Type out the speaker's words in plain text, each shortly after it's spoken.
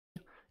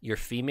your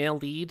female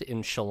lead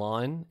in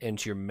Shallan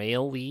and your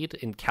male lead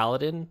in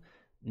Kaladin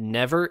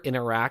never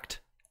interact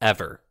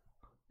ever.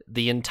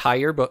 The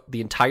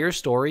entire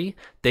story,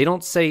 they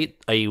don't say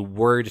a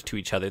word to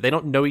each other. They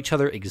don't know each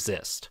other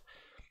exist.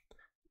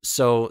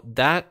 So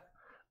that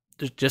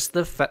just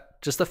the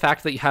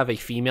fact that you have a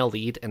female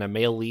lead and a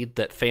male lead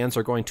that fans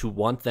are going to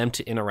want them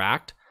to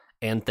interact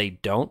and they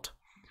don't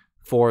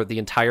for the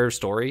entire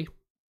story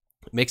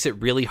makes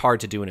it really hard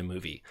to do in a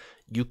movie.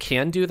 You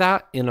can do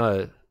that in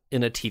a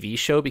TV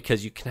show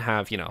because you can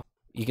have,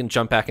 you can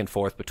jump back and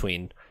forth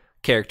between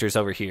characters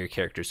over here,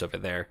 characters over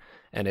there,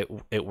 and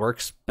it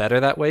works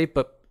better that way.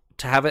 But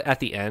to have it at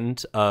the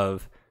end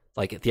of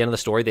the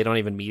story, they don't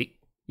even meet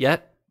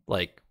yet.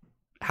 Like,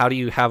 how do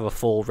you have a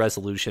full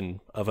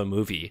resolution of a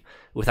movie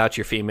without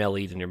your female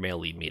lead and your male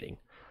lead meeting?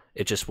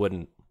 It just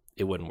wouldn't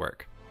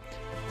work.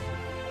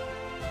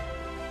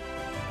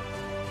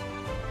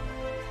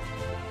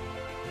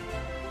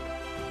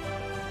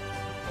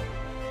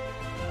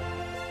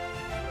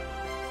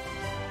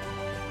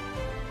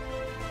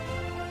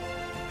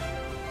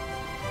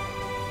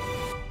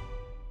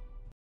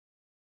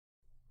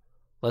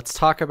 Let's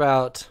talk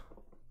about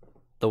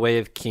The Way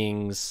of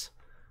Kings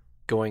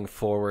going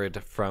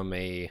forward from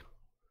a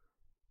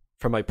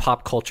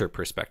pop culture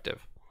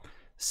perspective.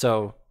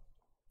 So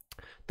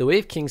The Way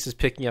of Kings is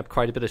picking up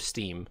quite a bit of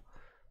steam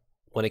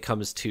when it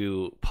comes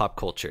to pop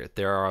culture.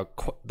 There are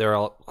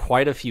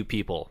quite a few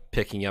people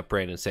picking up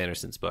Brandon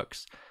Sanderson's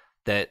books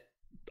that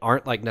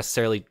aren't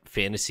necessarily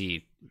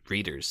fantasy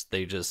readers.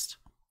 They just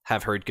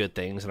have heard good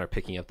things and are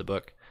picking up the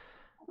book.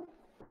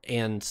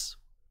 And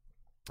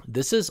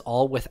this is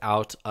all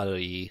without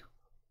an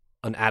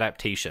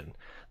adaptation.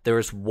 There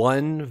is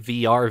one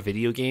VR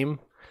video game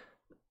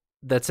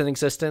that's in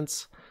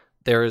existence.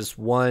 There's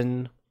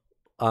one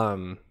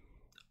album,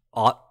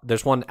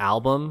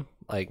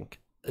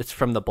 it's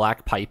from the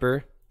Black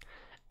Piper,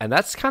 and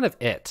that's kind of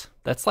it.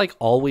 That's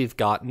all we've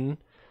gotten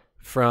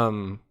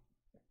from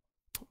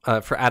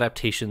for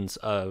adaptations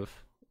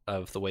of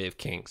The Way of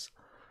Kings.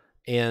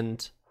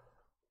 And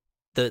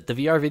the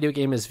VR video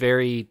game is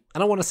very, I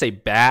don't want to say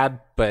bad,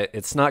 but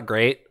it's not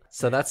great.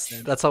 So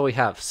that's all we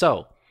have.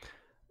 So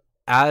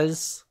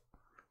as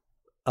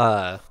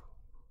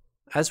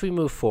we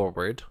move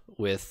forward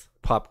with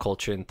pop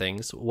culture and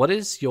things, what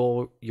is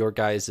your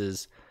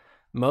guys's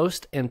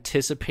most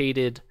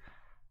anticipated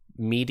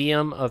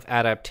medium of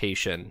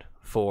adaptation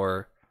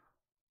for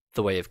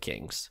The Way of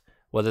Kings?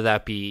 Whether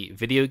that be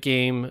video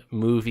game,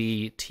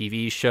 movie,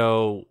 TV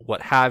show,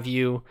 what have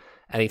you,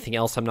 anything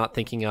else I'm not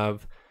thinking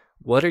of.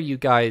 What are you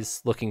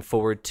guys looking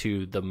forward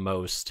to the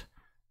most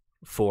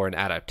for an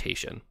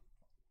adaptation?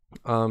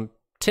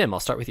 Tim, I'll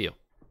start with you.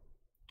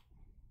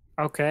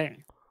 Okay,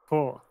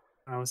 cool.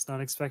 I was not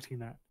expecting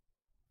that.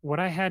 What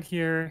I had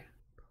here,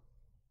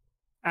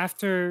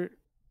 after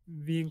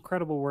the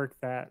incredible work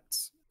that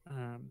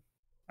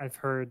I've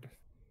heard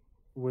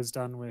was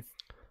done with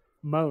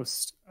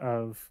most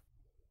of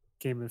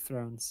Game of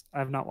Thrones,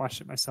 I've not watched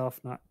it myself,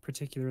 not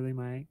particularly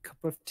my cup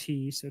of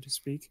tea, so to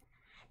speak.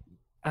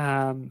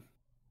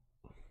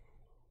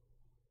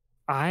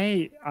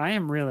 I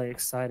am really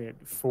excited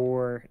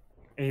for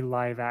a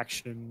live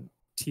action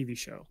TV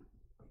show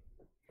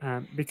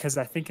because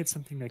I think it's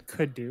something they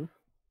could do,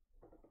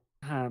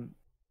 and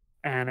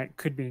it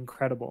could be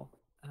incredible.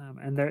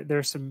 And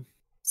there's some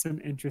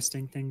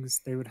interesting things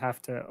they would have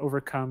to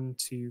overcome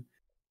to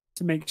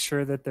make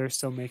sure that they're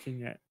still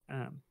making it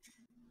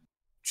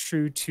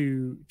true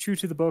to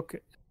the book,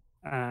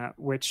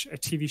 which a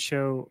TV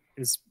show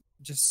is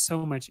just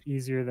so much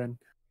easier than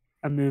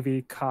a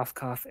movie. Cough,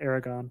 cough,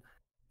 Aragon.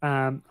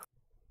 I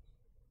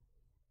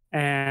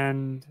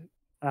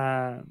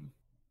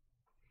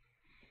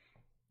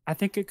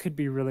think it could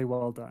be really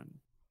well done.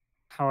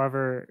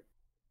 However,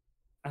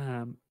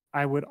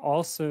 I would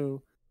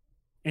also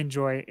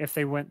enjoy if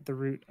they went the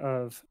route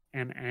of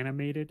an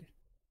animated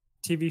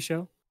TV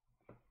show.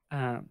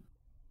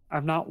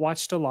 I've not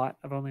watched a lot.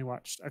 I've only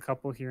watched a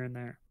couple here and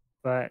there,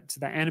 but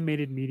the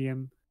animated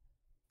medium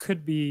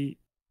could be,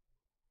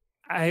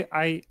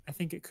 I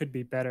think it could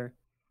be better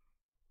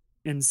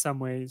in some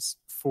ways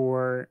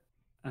for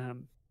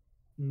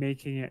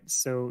making it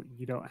so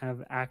you don't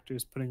have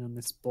actors putting on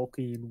this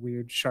bulky and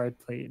weird shard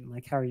plate,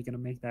 and how are you going to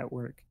make that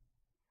work?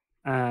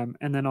 And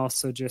then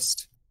also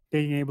just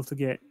being able to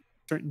get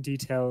certain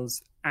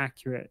details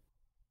accurate,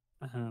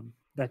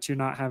 that you're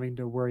not having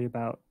to worry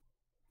about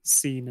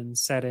scene and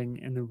setting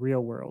in the real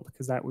world,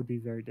 because that would be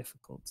very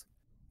difficult.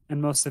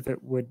 And most of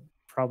it would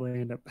probably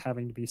end up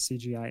having to be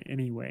CGI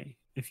anyway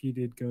if you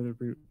did go the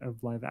route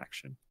of live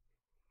action.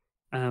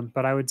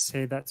 But I would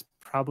say that's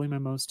probably my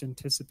most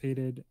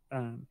anticipated,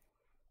 the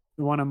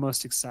one I'm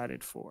most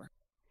excited for.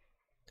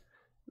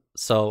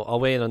 So I'll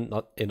weigh in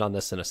on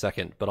this in a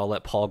second, but I'll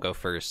let Paul go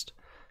first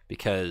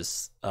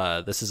because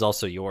this is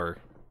also your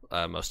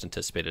most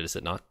anticipated, is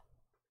it not?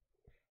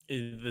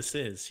 This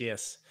is,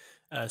 yes.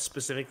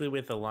 Specifically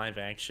with a live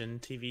action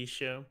TV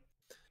show,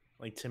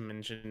 like Tim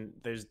mentioned,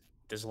 there's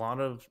a lot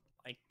of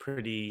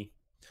pretty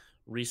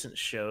recent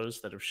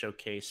shows that have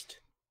showcased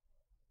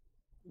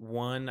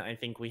One, I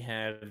think we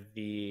have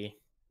the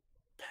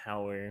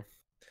power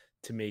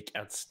to make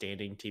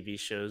outstanding TV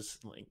shows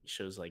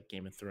like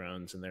Game of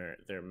Thrones, and there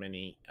are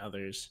many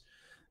others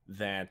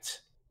that,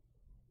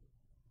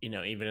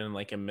 even in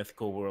like a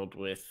mythical world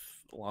with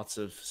lots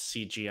of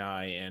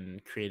CGI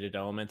and created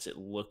elements, it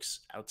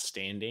looks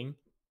outstanding.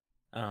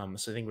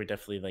 So I think we're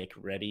definitely like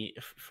ready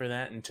for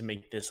that, and to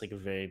make this like a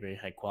very very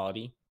high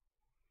quality.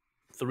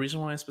 The reason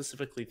why I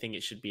specifically think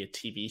it should be a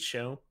TV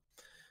show,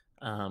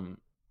 um,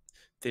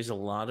 there's a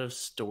lot of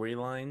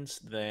storylines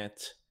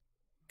that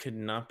could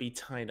not be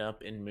tied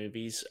up in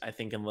movies. I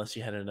think unless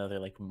you had another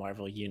like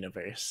Marvel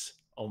universe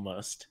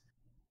almost.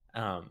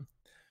 Um,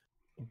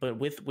 but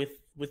with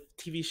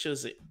TV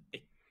shows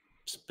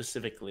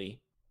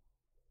specifically,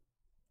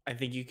 I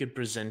think you could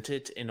present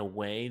it in a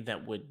way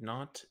that would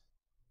not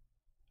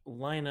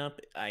line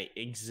up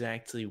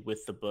exactly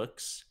with the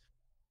books,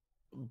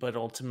 but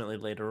ultimately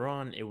later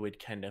on it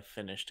would kind of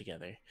finish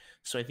together.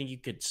 So I think you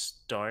could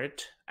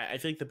start. I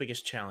feel like the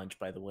biggest challenge,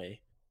 by the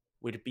way,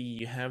 would be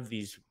you have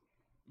these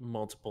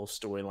multiple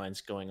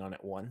storylines going on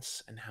at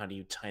once, and how do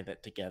you tie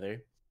that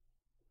together?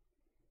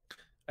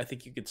 I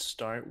think you could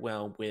start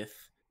well with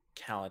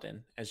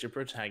Kaladin as your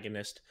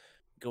protagonist,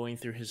 going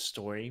through his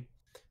story,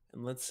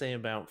 and let's say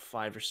about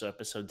 5 or so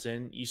episodes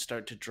in, you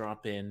start to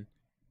drop in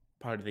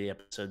part of the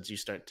episodes. You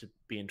start to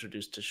be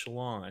introduced to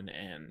Shallan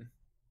and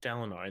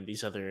Dalinar and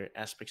these other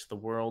aspects of the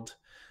world,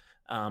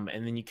 and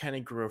then you kind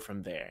of grow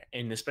from there.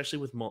 And especially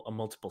with a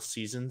multiple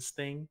seasons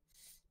thing,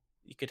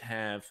 you could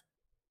have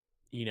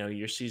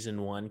your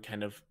season one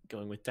kind of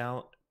going with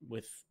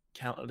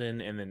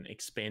Kaladin, and then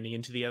expanding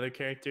into the other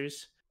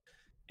characters,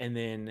 and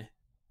then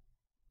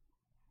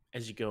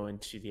as you go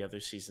into the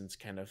other seasons,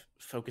 kind of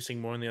focusing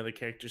more on the other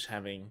characters,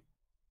 having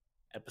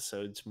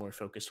episodes more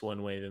focused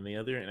one way than the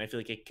other. And I feel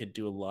like it could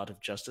do a lot of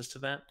justice to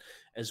that,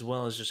 as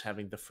well as just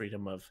having the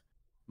freedom of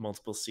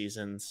multiple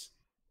seasons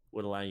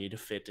would allow you to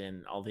fit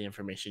in all the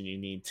information you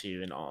need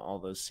to in all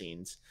those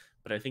scenes.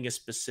 But I think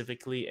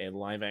specifically a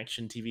live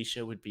action TV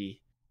show would be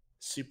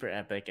super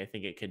epic. I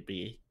think it could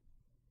be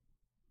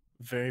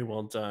very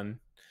well done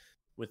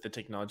with the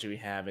technology we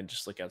have and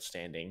just look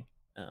outstanding.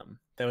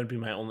 That would be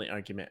my only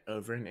argument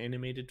over an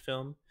animated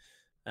film.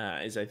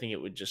 Is I think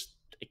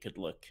it could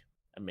look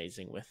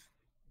amazing with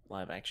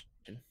live action.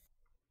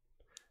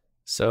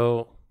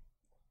 So,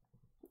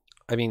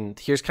 I mean,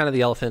 here's kind of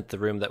the elephant in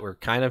the room that we're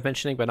kind of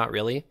mentioning, but not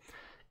really,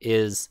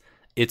 is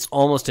it's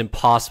almost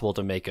impossible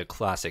to make a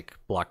classic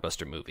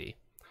blockbuster movie.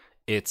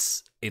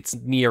 It's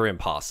near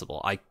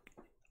impossible.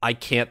 I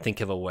can't think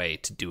of a way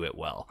to do it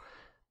well.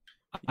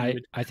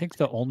 I think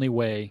the only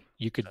way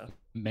you could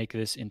make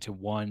this into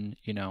one,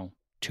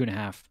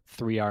 2.5,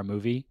 3 hour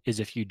movie is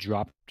if you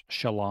dropped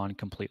Shallan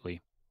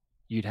completely.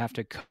 You'd have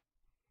to cut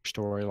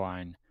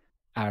storyline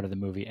out of the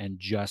movie and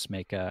just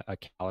make a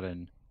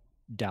Kaladin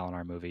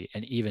Dalinar movie,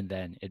 and even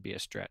then it'd be a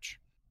stretch.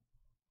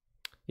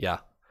 Yeah.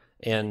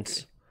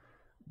 And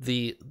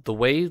the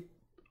way,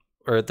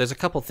 or there's a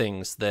couple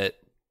things that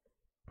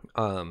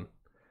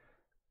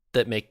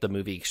that make the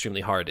movie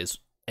extremely hard is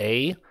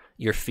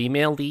your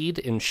female lead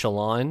in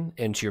Shallan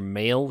and your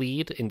male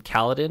lead in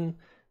Kaladin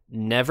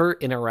never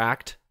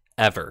interact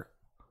ever.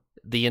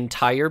 The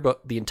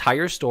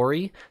entire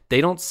story,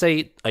 they don't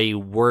say a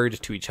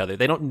word to each other.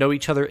 They don't know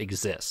each other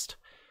exist.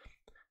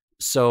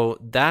 So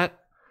that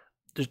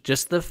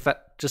just the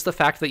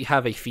fact that you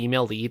have a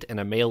female lead and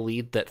a male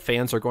lead that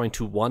fans are going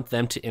to want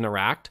them to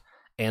interact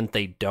and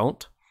they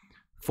don't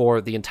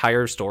for the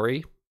entire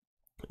story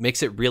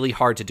makes it really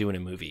hard to do in a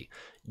movie.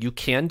 You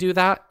can do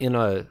that in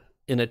a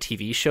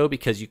TV show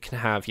because you can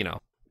have,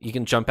 you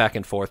can jump back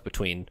and forth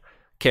between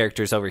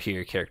characters over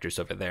here, characters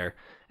over there,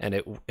 and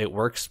it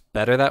works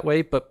better that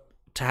way. But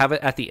to have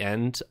it at the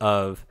end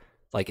of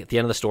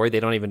the story, they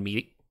don't even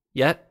meet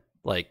yet.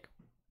 Like,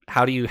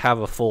 how do you have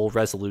a full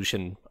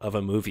resolution of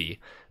a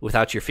movie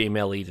without your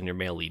female lead and your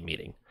male lead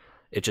meeting?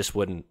 It just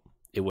wouldn't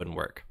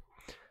work.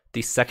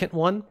 The second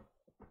one,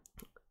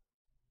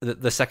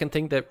 the second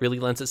thing that really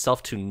lends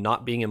itself to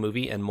not being a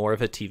movie and more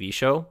of a TV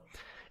show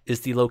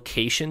is the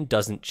location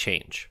doesn't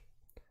change.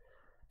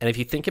 And if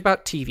you think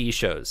about TV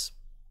shows,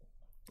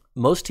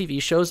 most TV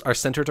shows are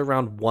centered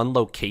around one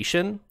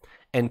location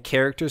and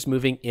characters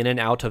moving in and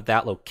out of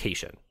that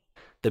location.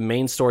 The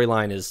main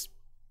storyline is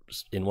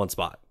in one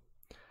spot.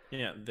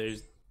 Yeah,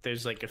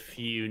 there's like a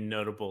few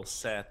notable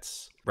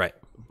sets, right?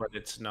 But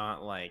it's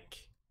not like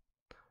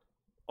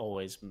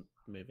always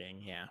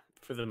moving. Yeah,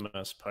 for the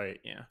most part,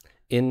 yeah.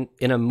 In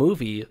a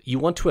movie, you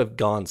want to have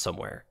gone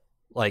somewhere.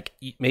 Like,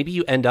 maybe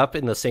you end up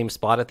in the same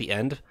spot at the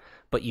end,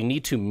 but you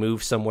need to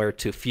move somewhere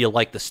to feel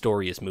like the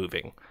story is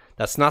moving.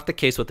 That's not the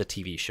case with a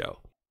TV show.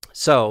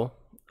 So,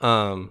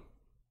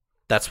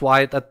 that's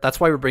why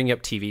we're bringing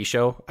up TV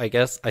show, I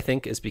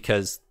think, is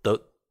because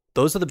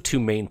those are the two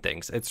main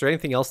things. Is there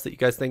anything else that you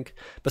guys think,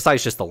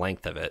 besides just the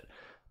length of it,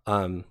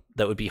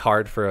 that would be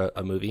hard for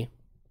a movie?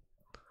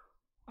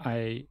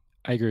 I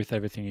agree with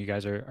everything you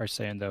guys are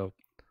saying, though.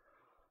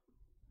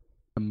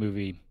 A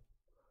movie,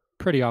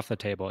 pretty off the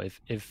table.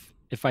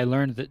 If I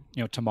learned that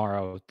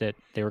tomorrow that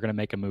they were going to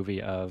make a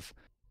movie of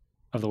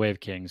of the Way of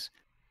Kings.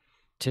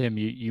 Tim,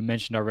 you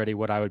mentioned already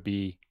what I would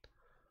be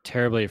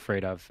terribly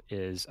afraid of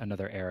is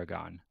another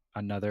Aragon,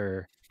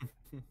 another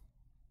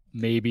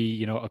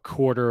maybe a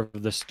quarter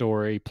of the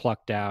story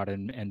plucked out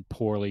and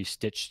poorly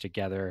stitched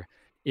together.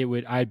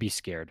 I'd be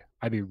scared.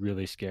 I'd be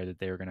really scared that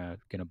they were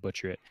gonna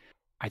butcher it.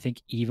 I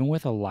think even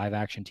with a live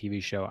action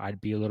TV show,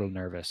 I'd be a little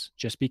nervous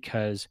just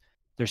because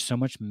there's so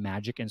much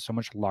magic and so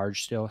much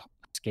large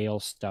scale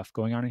stuff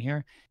going on in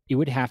here. It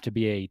would have to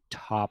be a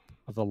top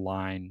of the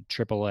line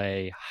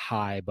AAA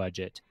high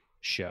budget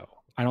show.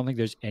 I don't think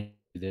there's any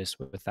of this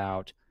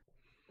without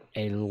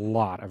a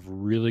lot of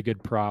really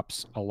good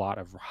props, a lot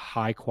of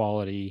high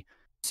quality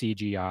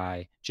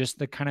CGI, just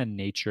the kind of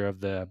nature of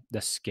the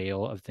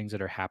scale of things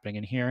that are happening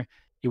in here.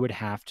 It would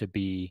have to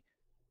be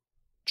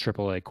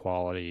AAA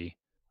quality.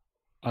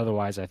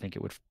 Otherwise, I think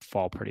it would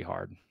fall pretty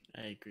hard.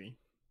 I agree.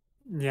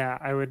 Yeah,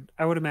 I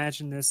would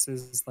imagine this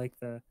is like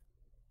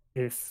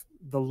if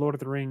the Lord of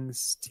the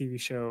Rings TV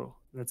show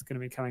that's going to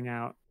be coming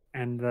out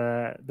and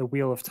the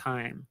Wheel of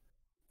Time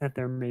that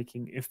they're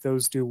making, if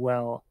those do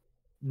well,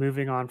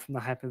 moving on from the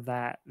hype of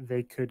that,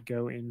 they could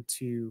go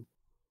into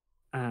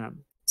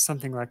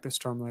something like the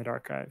Stormlight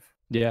Archive.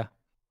 Yeah,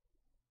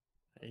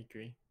 I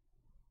agree.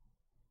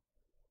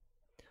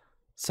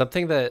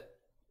 Something that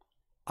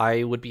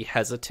I would be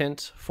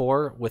hesitant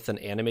for with an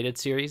animated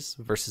series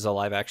versus a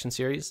live action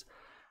series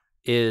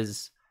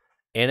is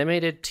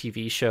animated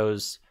TV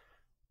shows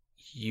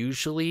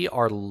usually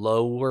are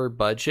lower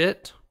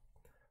budget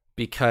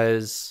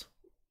because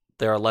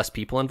there are less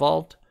people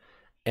involved.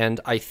 And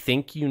I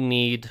think you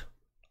need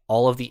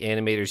all of the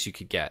animators you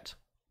could get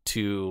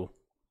to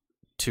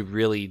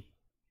really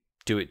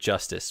do it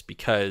justice,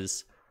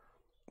 because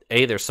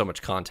there's so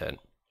much content,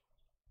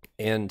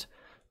 and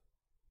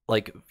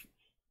like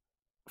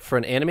for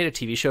an animated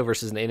TV show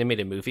versus an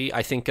animated movie,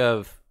 I think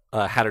of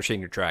How to Train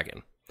Your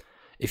Dragon.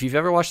 If you've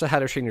ever watched the How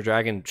to Train Your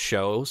Dragon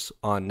shows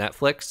on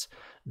Netflix,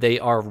 they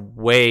are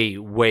way,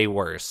 way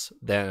worse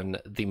than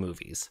the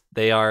movies.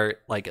 They are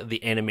like,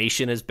 the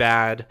animation is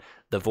bad.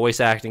 The voice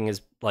acting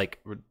is like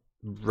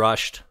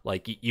rushed.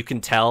 Like you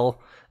can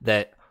tell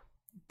that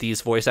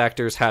these voice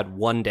actors had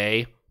one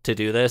day to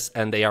do this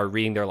and they are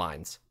reading their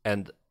lines.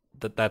 And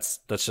that's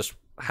just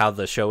how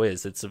the show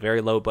is. It's a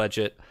very low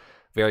budget,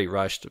 very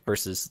rushed,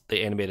 versus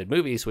the animated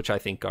movies, which I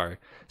think are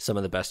some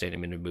of the best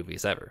animated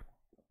movies ever.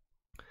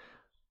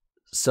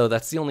 So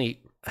that's the only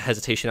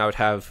hesitation I would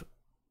have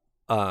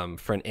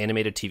for an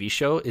animated TV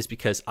show, is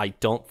because I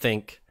don't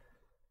think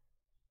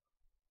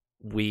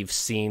we've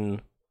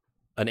seen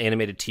an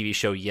animated TV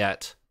show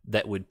yet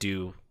that would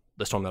do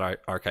the Stormlight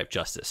Archive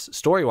justice.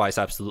 Story-wise,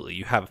 absolutely.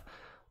 You have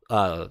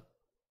The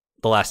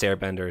Last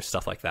Airbender,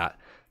 stuff like that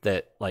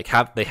like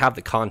have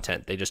the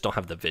content, they just don't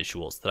have the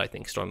visuals that I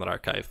think Stormlight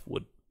Archive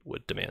would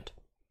demand.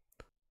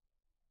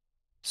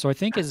 So I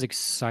think as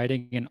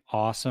exciting and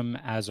awesome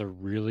as a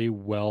really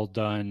well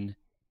done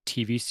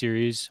TV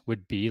series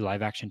would be,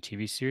 live action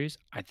TV series,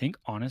 I think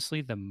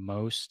honestly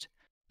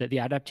the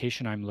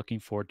adaptation I'm looking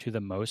forward to the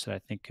most, that I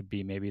think could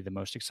be maybe the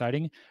most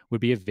exciting,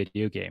 would be a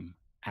video game,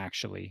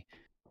 actually.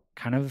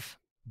 Kind of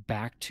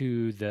back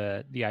to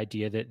the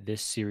idea that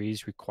this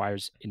series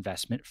requires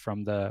investment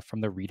from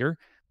the reader.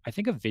 I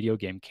think a video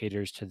game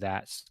caters to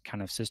that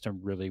kind of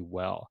system really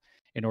well.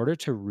 In order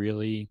to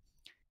really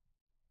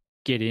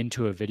get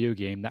into a video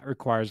game, that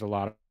requires a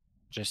lot of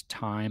just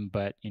time,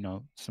 but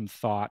some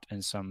thought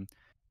and some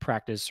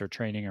practice or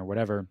training or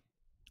whatever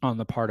on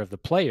the part of the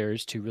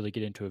players to really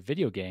get into a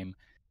video game.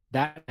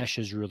 That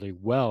meshes really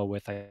well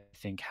with, I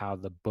think, how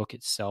the book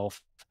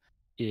itself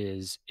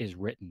is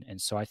written.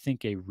 And so I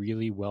think a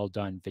really well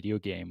done video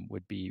game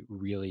would be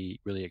really,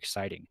 really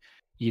exciting.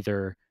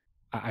 Either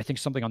I think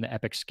something on the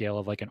epic scale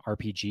of like an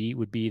RPG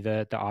would be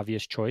the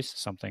obvious choice,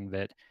 something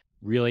that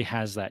really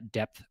has that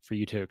depth for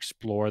you to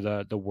explore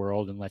the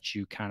world and let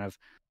you kind of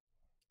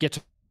get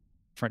to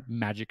different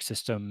magic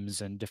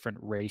systems and different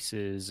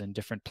races and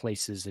different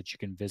places that you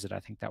can visit. I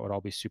think that would all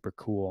be super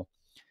cool.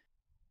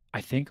 I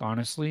think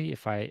honestly,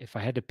 if I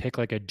had to pick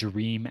like a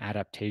dream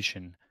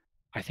adaptation,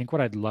 I think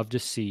what I'd love to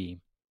see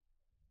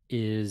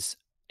is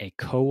a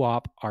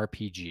co-op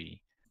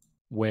RPG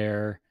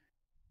where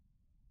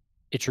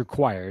it's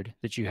required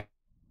that you have,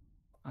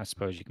 I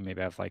suppose you can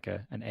maybe have like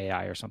an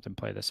AI or something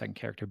play the second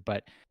character,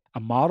 but a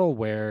model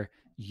where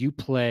you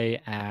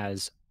play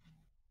as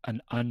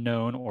an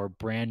unknown or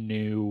brand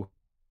new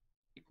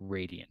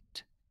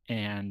Radiant,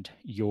 and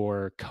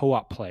your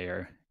co-op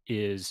player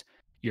is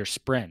your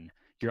Spren,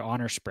 your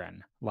honor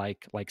Spren,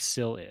 like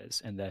Syl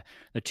is, and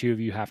the two of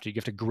you have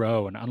to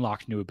grow and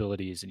unlock new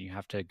abilities, and you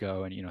have to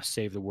go and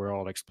save the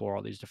world, explore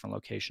all these different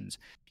locations.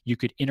 You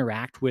could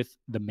interact with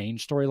the main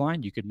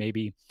storyline. You could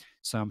maybe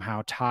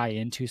somehow tie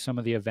into some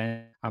of the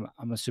event.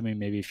 I'm assuming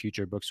maybe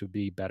future books would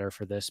be better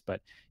for this,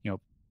 but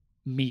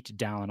meet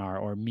Dalinar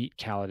or meet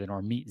Kaladin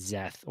or meet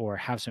Szeth or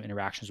have some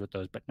interactions with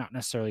those, but not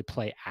necessarily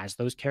play as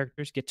those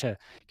characters. Get to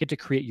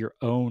create your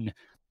own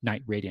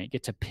Knight Radiant,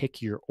 get to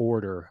pick your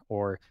order,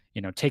 or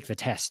take the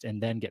test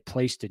and then get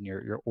placed in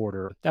your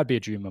order. That'd be a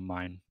dream of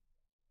mine.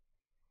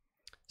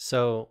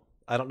 So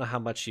I don't know how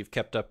much you've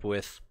kept up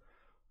with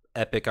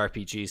epic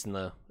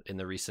RPGs in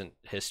the recent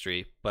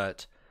history,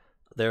 but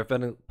there have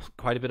been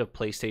quite a bit of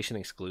PlayStation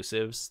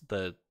exclusives.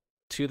 The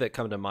two that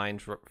come to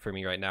mind for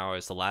me right now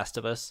is The Last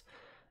of Us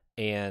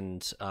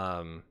and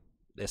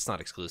it's not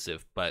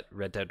exclusive, but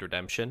Red Dead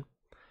Redemption.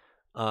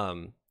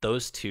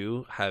 Those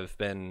two have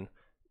been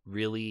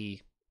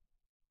really,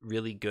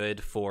 really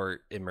good for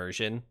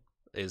immersion,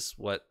 is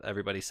what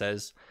everybody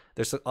says.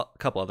 There's a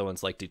couple other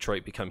ones like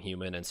Detroit Become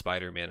Human and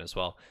Spider-Man as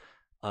well.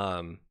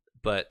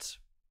 But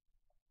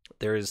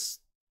there's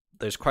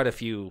quite a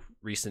few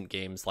recent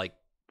games like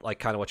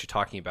kind of what you're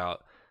talking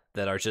about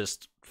that are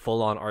just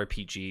full on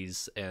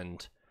RPGs,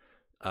 and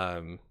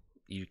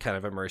you kind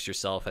of immerse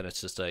yourself, and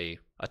it's just a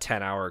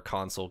 10-hour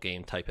console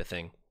game type of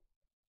thing.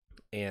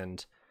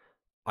 And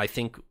I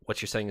think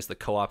what you're saying is the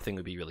co-op thing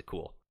would be really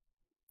cool,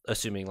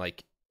 assuming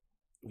like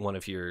one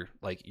of your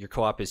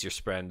co-op is your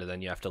friend, and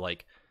then you have to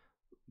like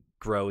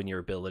grow in your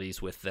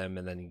abilities with them,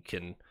 and then you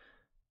can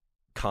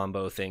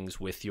combo things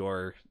with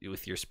your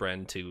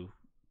friend to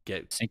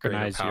get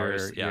synchronize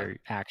powers. your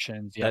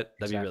actions. Yeah,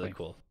 that'd be really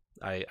cool.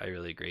 I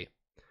really agree.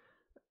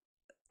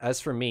 As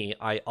for me,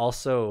 I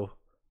also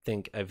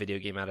think a video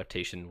game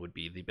adaptation would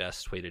be the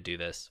best way to do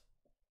this.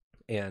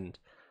 And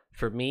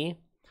for me,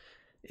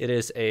 it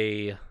is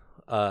a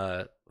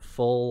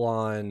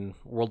full-on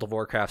World of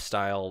Warcraft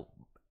style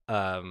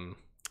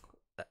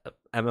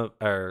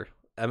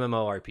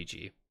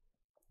MMORPG.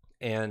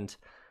 And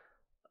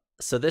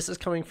so this is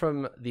coming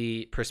from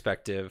the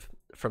perspective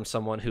from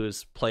someone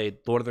who's played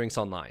Lord of the Rings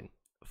Online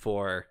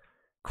for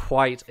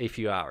quite a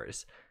few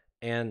hours.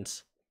 And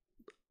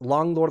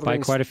long Lord of the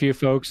Rings... By quite a few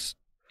folks,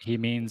 he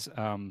means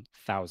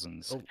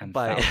thousands and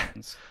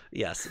thousands.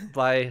 Yes,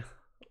 by...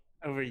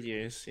 Over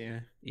years,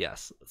 yeah.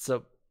 Yes.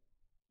 So,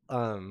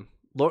 long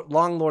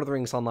Lord of the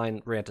Rings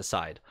Online rant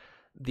aside,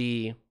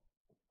 the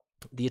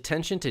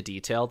attention to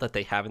detail that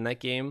they have in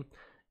that game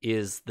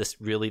is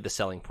really the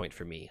selling point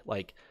for me.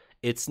 Like,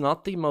 it's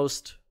not the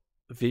most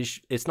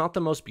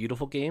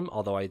beautiful game,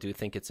 although I do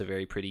think it's a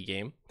very pretty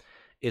game.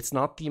 It's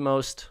not the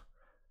most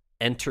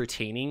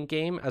entertaining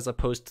game as it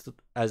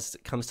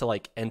comes to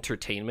like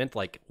entertainment,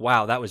 like,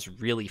 wow, that was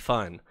really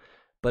fun.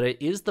 But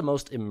it is the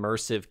most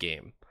immersive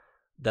game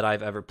that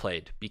I've ever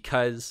played,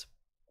 because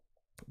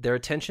their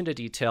attention to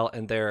detail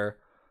and their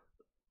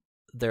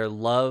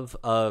love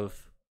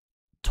of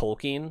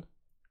Tolkien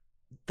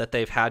that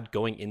they've had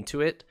going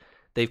into it,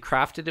 they've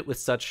crafted it with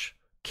such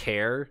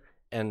care,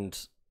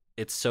 and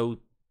it's so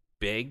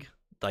big,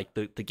 like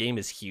the game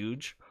is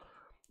huge,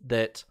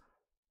 that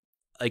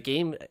a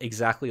game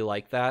exactly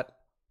like that,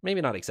 maybe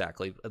not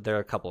exactly, there are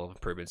a couple of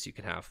improvements you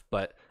can have,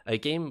 but a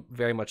game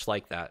very much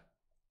like that,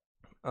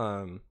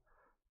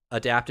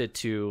 adapted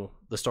to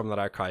the Stormlight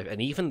Archive,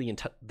 and even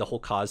the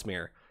whole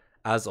Cosmere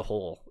as a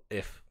whole,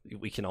 if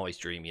we can always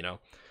dream, you know.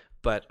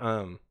 But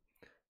a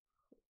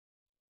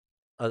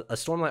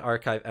Stormlight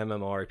Archive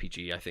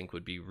MMORPG, I think,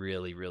 would be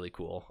really, really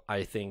cool.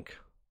 I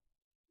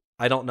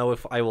don't know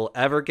if I will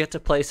ever get to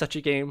play such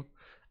a game,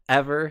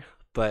 ever,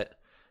 but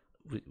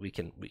we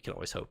can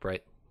always hope,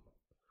 right?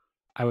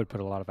 I would put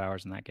a lot of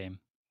hours in that game,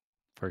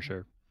 for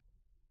sure.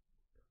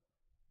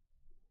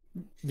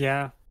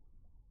 Yeah.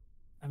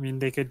 I mean,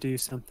 they could do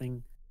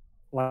something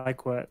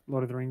like what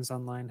Lord of the Rings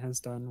Online has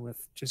done,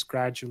 with just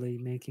gradually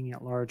making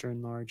it larger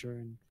and larger,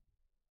 and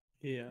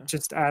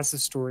just as the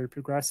story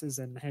progresses,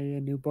 and hey,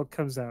 a new book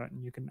comes out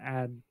and you can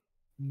add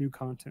new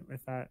content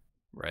with that.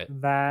 Right.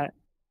 That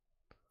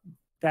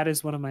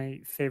is one of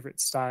my favorite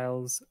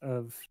styles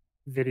of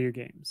video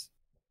games.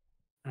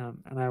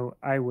 And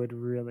I would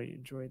really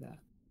enjoy that.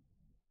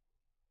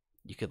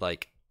 You could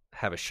like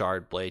have a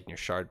shard blade, and your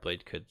shard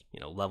blade could,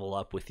 level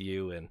up with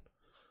you, and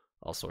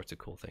all sorts of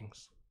cool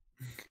things.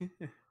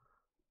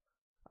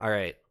 All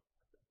right.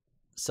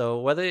 So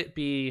whether it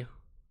be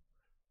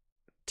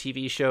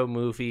TV show,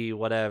 movie,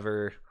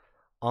 whatever,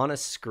 on a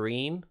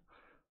screen,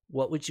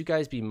 what would you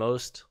guys be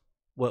most...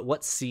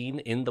 What scene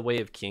in The Way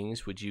of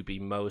Kings would you be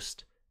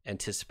most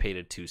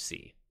anticipated to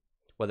see?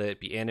 Whether it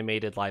be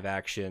animated, live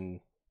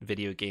action,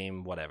 video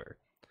game, whatever.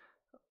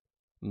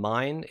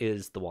 Mine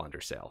is the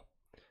Wandersail.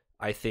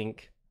 I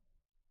think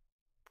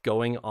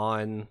going out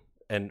on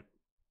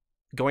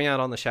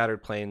the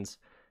Shattered Plains,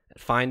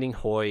 finding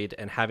Hoid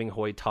and having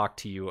Hoid talk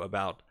to you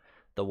about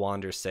the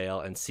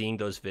Wandersail, and seeing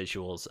those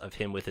visuals of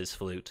him with his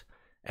flute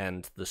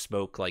and the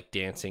smoke like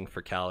dancing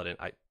for Kaladin,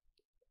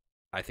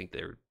 I think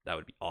that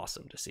would be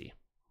awesome to see.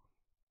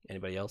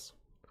 Anybody else?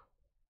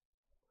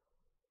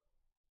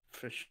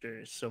 For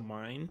sure. So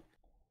mine,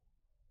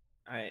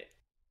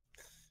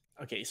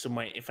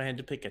 if I had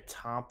to pick a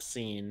top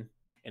scene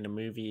in a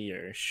movie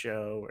or a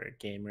show or a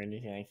game or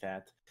anything like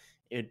that,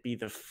 it would be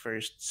the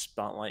first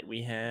spotlight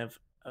we have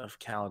of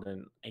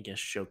Kaladin, I guess,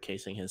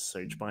 showcasing his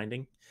surge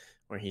binding,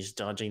 where he's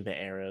dodging the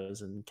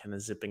arrows and kind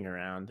of zipping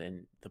around,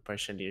 and the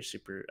Parshendi are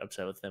super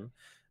upset with him.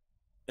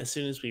 As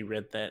soon as we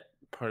read that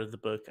part of the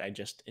book, I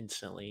just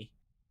instantly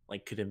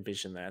could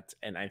envision that,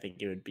 and I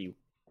think it would be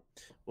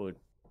what would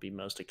be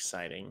most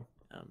exciting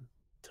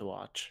to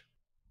watch.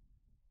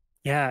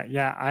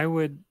 Yeah, I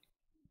would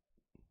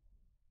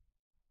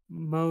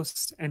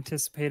most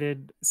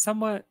anticipated,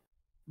 somewhat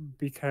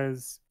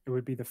because it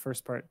would be the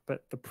first part,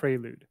 but the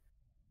prelude.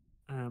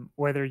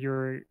 Whether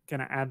you're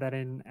gonna add that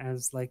in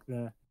as like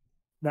the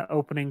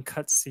opening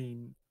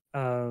cutscene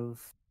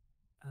of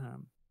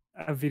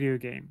a video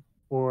game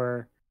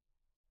or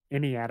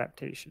any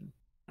adaptation.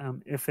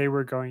 If they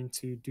were going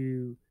to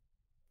do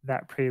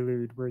that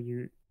prelude where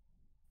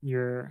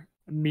you're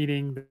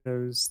meeting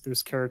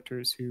those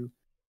characters who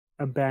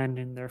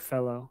abandon their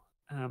fellow,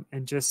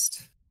 and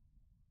just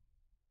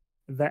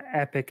the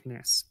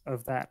epicness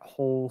of that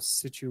whole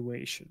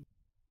situation,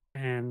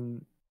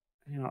 and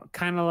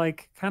kind of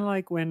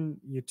like when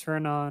you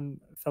turn on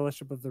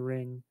Fellowship of the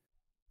Ring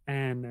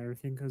and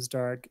everything goes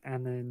dark,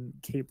 and then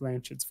Kate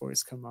Blanchett's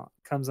voice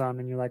comes on,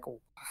 and you're like,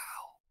 oh,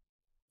 wow,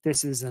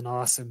 this is an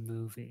awesome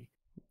movie.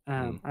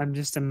 I'm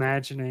just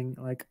imagining,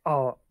 like,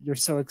 oh, you're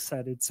so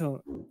excited,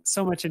 so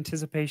much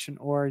anticipation,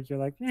 or you're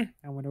like,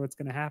 I wonder what's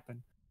gonna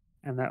happen,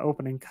 and that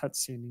opening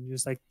cutscene, and you're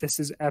just like, this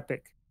is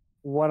epic.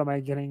 What am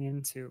I getting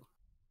into?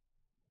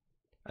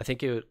 I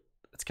think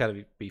it's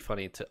gotta be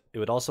funny to. It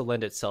would also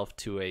lend itself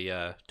to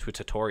a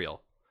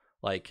tutorial,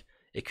 like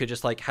it could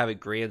just like have a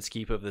grand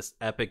scheme of this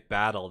epic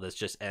battle that's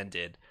just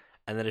ended,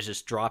 and then it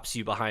just drops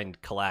you behind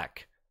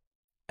Kalak,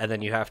 and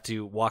then you have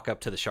to walk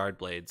up to the shard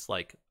blades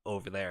like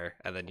over there,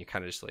 and then you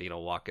kind of just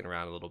walking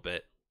around a little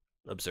bit,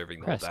 observing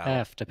the Press whole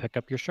battle. F to pick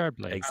up your shard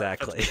blade.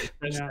 Exactly.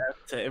 Press Yeah.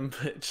 F to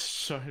input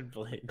shard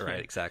blade.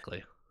 Right.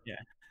 Exactly. Yeah.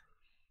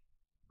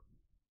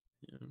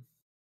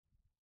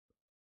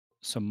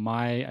 So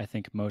my, I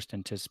think, most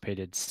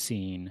anticipated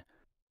scene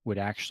would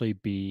actually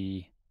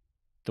be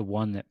the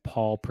one that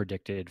Paul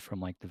predicted from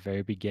like the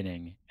very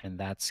beginning, and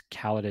that's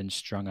Kaladin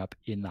strung up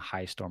in the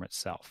High Storm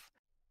itself.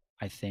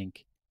 I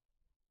think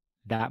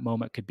that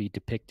moment could be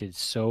depicted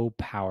so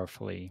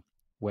powerfully,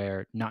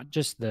 where not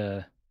just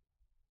the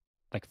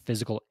like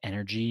physical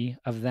energy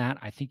of that,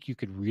 I think you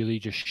could really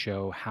just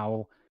show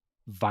how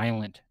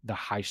violent the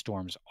High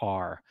Storms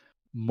are,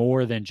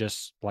 more than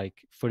just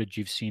like footage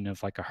you've seen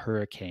of like a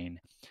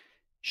hurricane.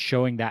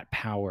 Showing that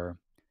power,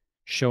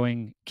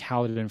 showing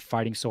Kaladin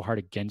fighting so hard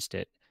against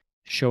it,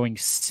 showing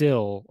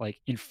Syl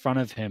like in front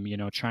of him,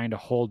 trying to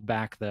hold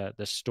back the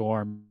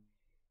storm,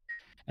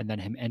 and then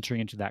him entering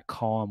into that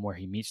calm where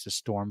he meets the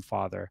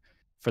Stormfather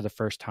for the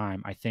first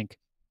time. I think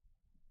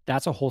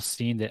that's a whole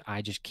scene that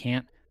I just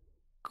can't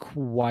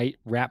quite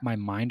wrap my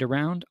mind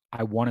around.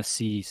 I want to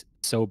see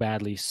so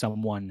badly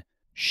someone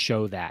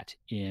show that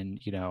in,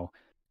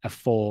 a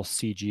full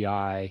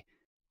CGI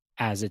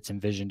as it's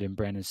envisioned in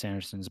Brandon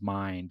Sanderson's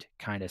mind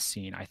kind of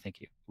scene. I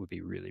think it would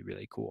be really,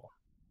 really cool.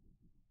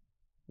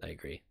 I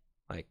agree.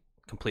 I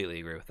completely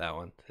agree with that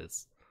one.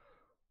 It's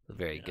a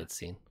very good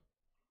scene.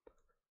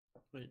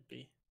 Would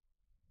be.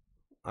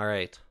 All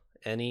right.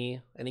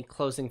 Any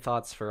closing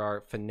thoughts for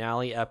our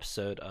finale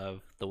episode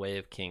of The Way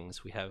of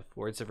Kings? We have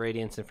Words of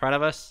Radiance in front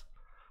of us,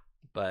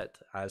 but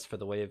as for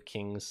The Way of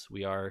Kings,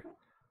 we are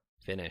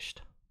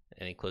finished.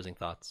 Any closing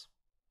thoughts?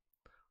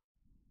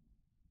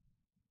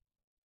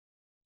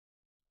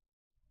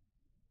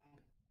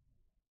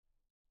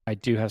 I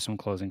do have some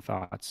closing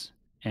thoughts.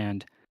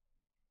 And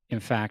in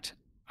fact,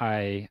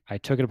 I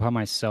took it upon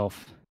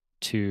myself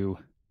to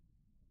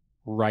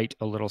write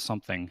a little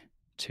something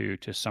to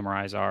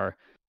summarize our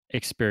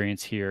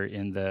experience here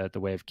in the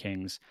Way of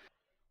Kings.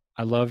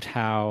 I loved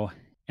how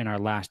in our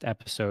last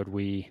episode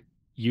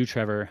you,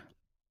 Trevor,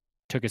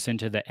 took us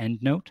into the end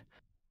note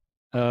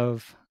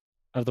of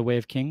the Way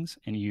of Kings,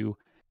 and you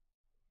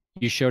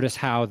showed us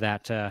how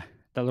that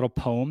little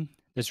poem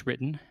that's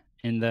written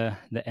in the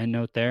end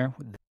note there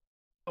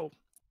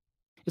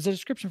is a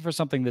description for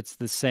something that's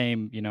the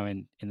same,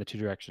 in the two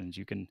directions.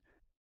 You can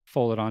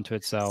fold it onto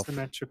itself.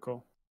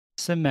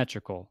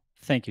 Symmetrical.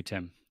 Thank you,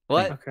 Tim.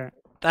 What? Okay.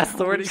 That's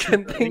the word you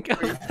can think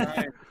of.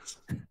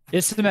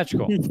 It's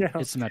symmetrical. Yeah.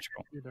 It's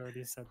symmetrical. You'd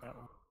already said that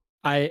one.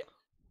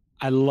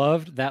 I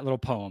loved that little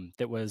poem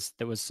that was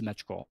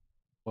symmetrical,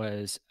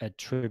 was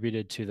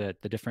attributed to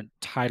the different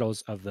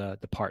titles of the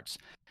parts.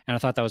 And I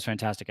thought that was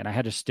fantastic. And I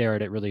had to stare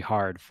at it really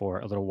hard for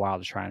a little while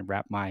to try and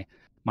wrap my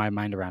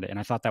mind around it. And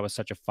I thought that was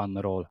such a fun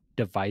little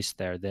device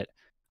there that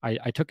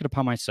I took it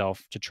upon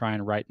myself to try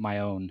and write my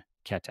own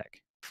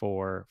Ketek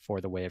for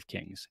the Way of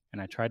Kings.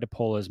 And I tried to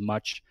pull as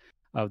much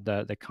of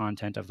the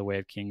content of the Way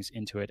of Kings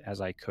into it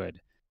as I could.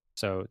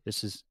 So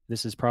this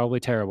is probably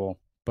terrible,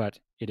 but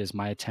it is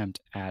my attempt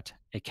at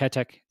a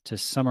Ketek to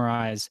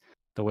summarize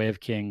the Way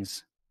of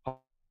Kings for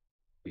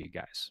you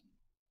guys.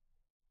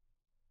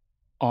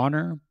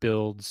 Honor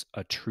builds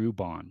a true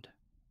bond,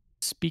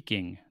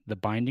 speaking the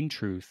binding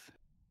truth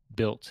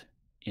built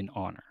in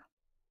honor.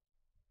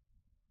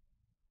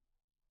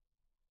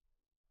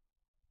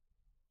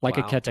 Like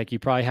Wow. a Ketek, you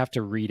probably have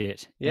to read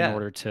it Yeah. in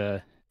order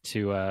to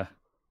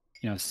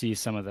see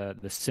some of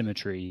the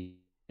symmetry.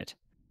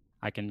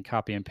 I can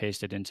copy and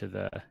paste it into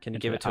the. Can you into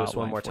give the it to us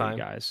one outline more for you time?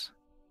 guys?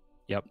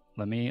 Yep.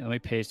 Let me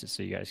paste it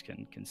so you guys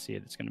can see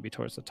it. It's going to be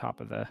towards the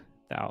top of the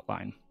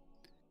outline.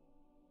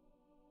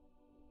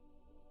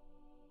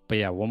 But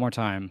yeah, one more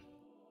time.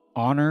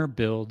 Honor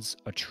builds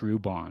a true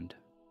bond,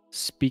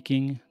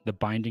 speaking the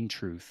binding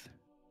truth,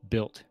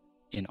 built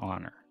in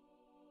honor.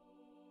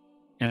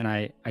 And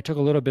I took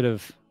a little bit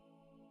of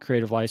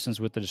creative license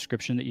with the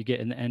description that you get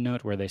in the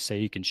endnote, where they say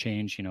you can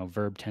change,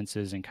 verb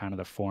tenses and kind of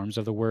the forms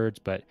of the words,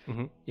 but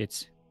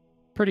it's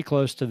pretty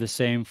close to the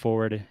same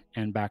forward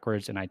and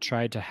backwards. And I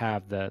tried to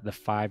have the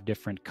 5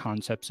 different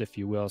concepts, if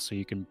you will, so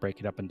you can break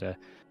it up into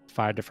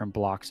 5 different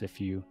blocks if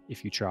you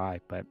try.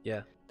 But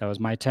Yeah. that was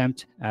my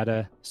attempt at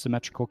a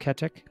symmetrical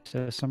Ketek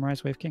to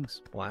summarize Way of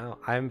Kings. Wow,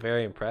 I'm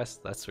very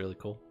impressed. That's really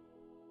cool.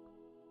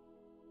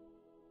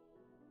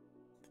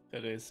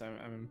 That is,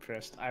 I'm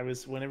impressed.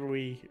 Whenever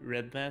we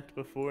read that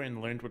before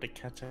and learned what a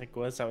Ketek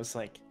was, I was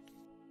like,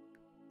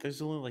 there's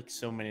only like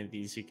so many of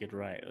these you could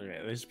write.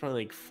 There's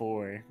probably like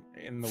 4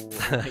 in the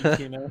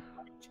world,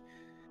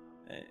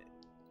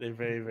 they're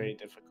very, very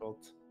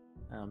difficult.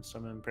 So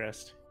I'm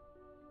impressed.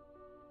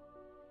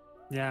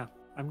 Yeah,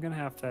 I'm gonna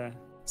have to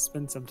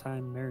spend some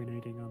time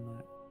marinating on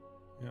that.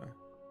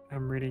 Yeah.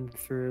 I'm reading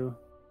through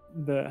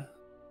the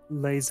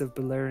Lays of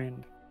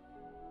Beleriand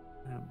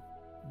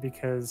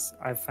because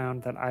I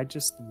found that I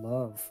just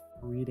love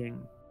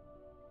reading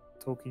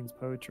Tolkien's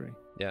poetry.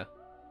 Yeah.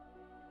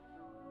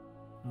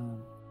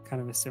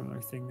 Kind of a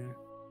similar thing there.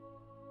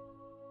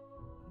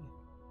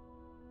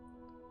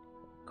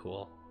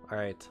 Cool. All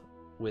right.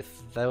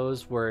 With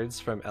those words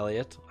from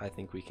Elliot, I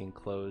think we can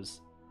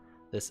close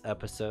this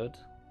episode.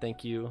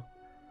 Thank you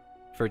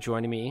for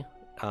joining me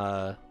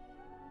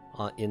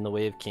in the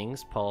Way of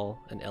Kings, Paul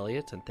and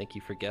Elliot, and thank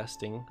you for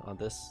guesting on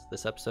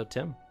this episode,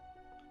 Tim.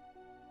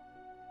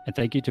 And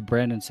thank you to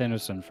Brandon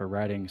Sanderson for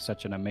writing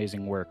such an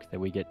amazing work that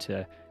we get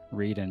to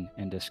read and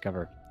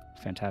discover.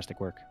 Fantastic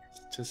work.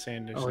 To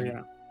Sanderson. Oh,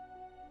 yeah.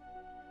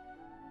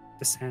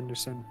 To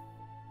Sanderson.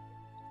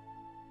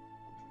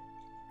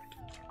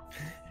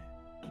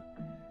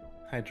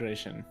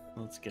 Hydration.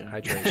 Let's go.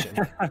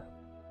 Hydration.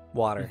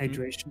 Water.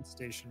 Hydration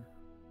station.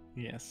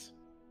 Yes.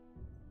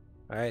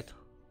 All right.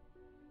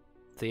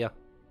 See ya.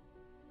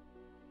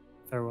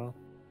 Farewell.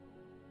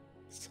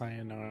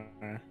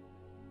 Sayonara.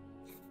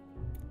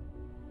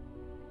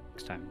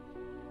 Next time.